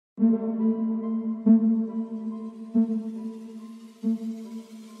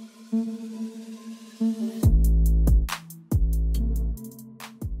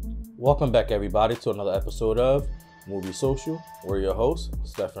Welcome back, everybody, to another episode of Movie Social. We're your hosts,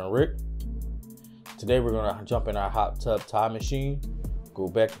 Steph and Rick. Today, we're going to jump in our hot tub time machine, go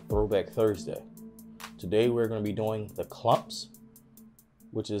back to Throwback Thursday. Today, we're going to be doing The Klumps,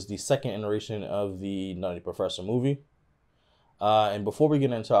 which is the second iteration of the Nutty Professor movie. And before we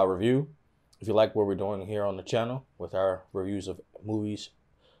get into our review, if you like what we're doing here on the channel with our reviews of movies,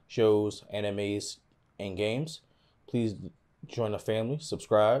 shows, animes, and games, please join the family,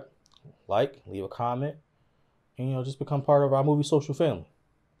 subscribe, like, leave a comment, and just become part of our Movie Social family.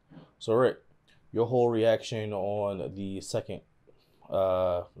 So Rick, your whole reaction on the second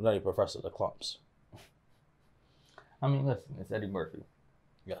Nutty Professor, The Klumps. I mean, listen, it's Eddie Murphy.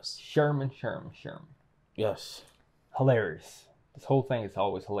 Yes. Sherman. Yes. Hilarious. This whole thing is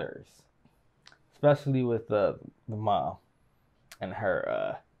always hilarious. Especially with the mom and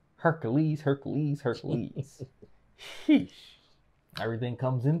her Hercules. Sheesh. Everything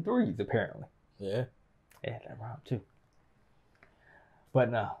comes in threes, apparently. Yeah. Yeah, that rhyme too. But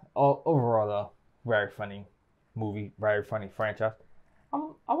no, overall though, very funny movie, very funny franchise.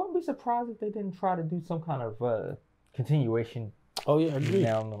 I wouldn't be surprised if they didn't try to do some kind of continuation. Oh yeah, I agree.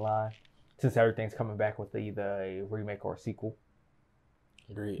 Down the line, since everything's coming back with either a remake or a sequel.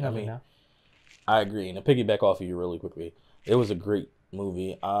 Agreed. I agree. And to piggyback off of you really quickly, it was a great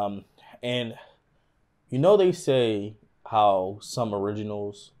movie. And they say how some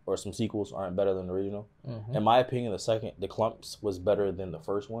originals or some sequels aren't better than the original. Mm-hmm. In my opinion, The Klumps was better than the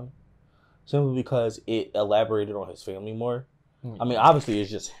first one, simply because it elaborated on his family more. Mm-hmm. I mean, obviously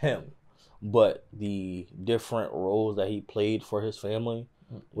it's just him, but the different roles that he played for his family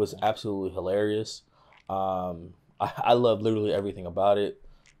was absolutely hilarious. I love literally everything about it.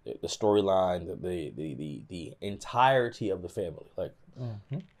 The storyline, the entirety of the family, like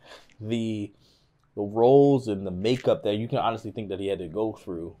the roles and the makeup that you can honestly think that he had to go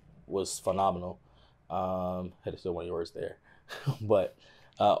through was phenomenal. Had to steal one of yours there, but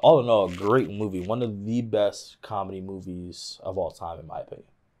all in all, a great movie. One of the best comedy movies of all time, in my opinion.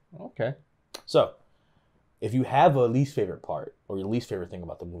 Okay. So, if you have a least favorite part or your least favorite thing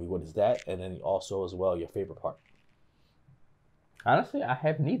about the movie, what is that? And then also as well your favorite part. Honestly, I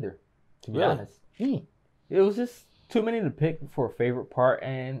have neither. To be honest, it was just too many to pick for a favorite part,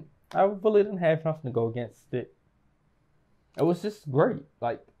 and I really didn't have nothing to go against it. It was just great.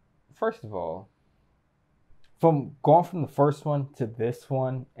 Like, first of all, from the first one to this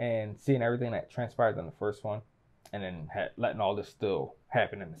one and seeing everything that transpired in the first one, and then letting all this still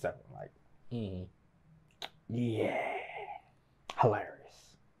happen in the second one, like, yeah,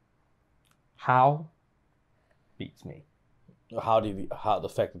 hilarious. How beats me. How the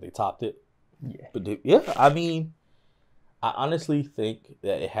fact that they topped it? Yeah. But I mean, I honestly think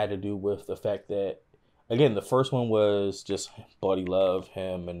that it had to do with the fact that, again, the first one was just buddy love,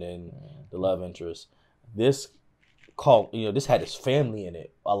 him, and then the love interest. This this had his family in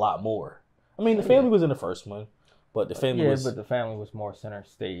it a lot more. I mean, the family was in the first one, but the family but the family was more center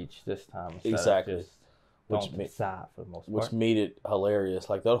stage this time. Exactly. Which made it hilarious.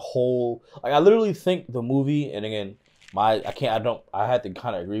 Like that whole, I literally think the movie, and again, I had to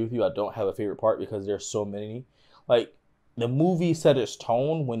kind of agree with you. I don't have a favorite part because there's so many. Like, the movie set its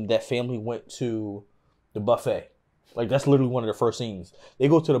tone when that family went to the buffet. Like, that's literally one of the first scenes. They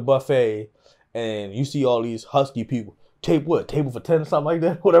go to the buffet, and you see all these husky people. Table for 10 or something like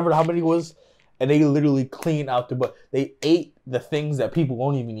that? Whatever, how many it was. And they literally clean out the buffet. They ate the things that people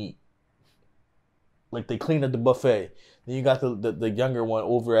won't even eat. Like, they cleaned up the buffet. Then you got the younger one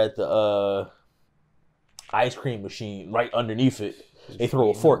over at the ice cream machine right underneath it. They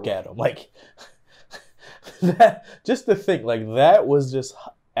throw a fork at him. Like, that, just to think, like, that was just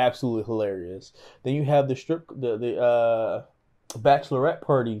absolutely hilarious. Then you have the bachelorette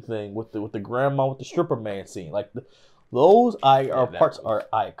party thing with the grandma with the stripper man scene. Like, those parts are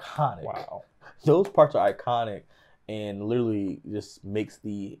iconic. Wow. Those parts are iconic and literally just makes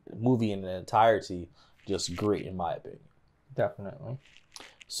the movie in the entirety just great, in my opinion. Definitely.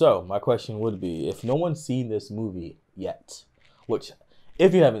 So, my question would be, if no one's seen this movie yet, which,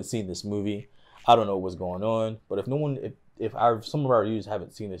 if you haven't seen this movie, I don't know what's going on, but if some of our viewers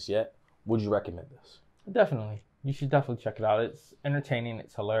haven't seen this yet, would you recommend this? Definitely. You should definitely check it out. It's entertaining.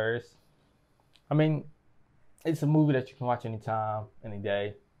 It's hilarious. I mean, it's a movie that you can watch anytime, any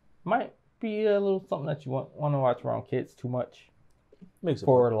day. Might be a little something that you want to watch around kids too much. Makes it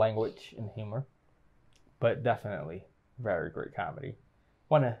for the language and humor. But definitely very great comedy.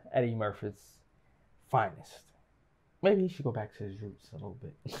 One of Eddie Murphy's finest. Maybe he should go back to his roots a little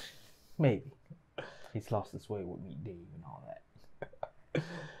bit. Maybe. He's lost his way with Meet Dave and all that.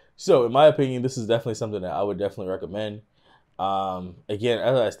 So, in my opinion, this is definitely something that I would definitely recommend. Again,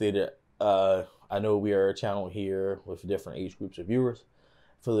 as I stated, I know we are a channel here with different age groups of viewers.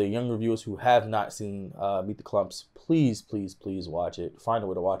 For the younger viewers who have not seen Meet the Klumps, please, please, please watch it. Find a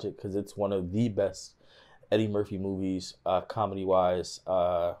way to watch it because it's one of the best Eddie Murphy movies, comedy-wise,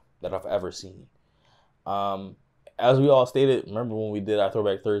 that I've ever seen. As we all stated, remember when we did our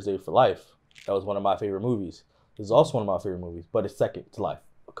Throwback Thursday for Life? That was one of my favorite movies. This is also one of my favorite movies, but it's second to Life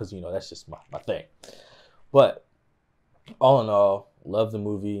because, you know, that's just my thing. But all in all, love the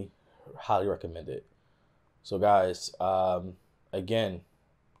movie. Highly recommend it. So, guys, again,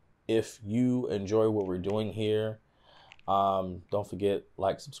 if you enjoy what we're doing here, don't forget,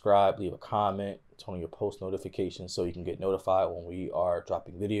 like, subscribe, leave a comment, turn on your post notifications so you can get notified when we are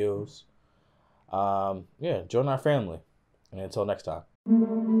dropping videos. Yeah, join our family. And until next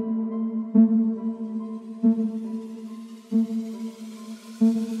time.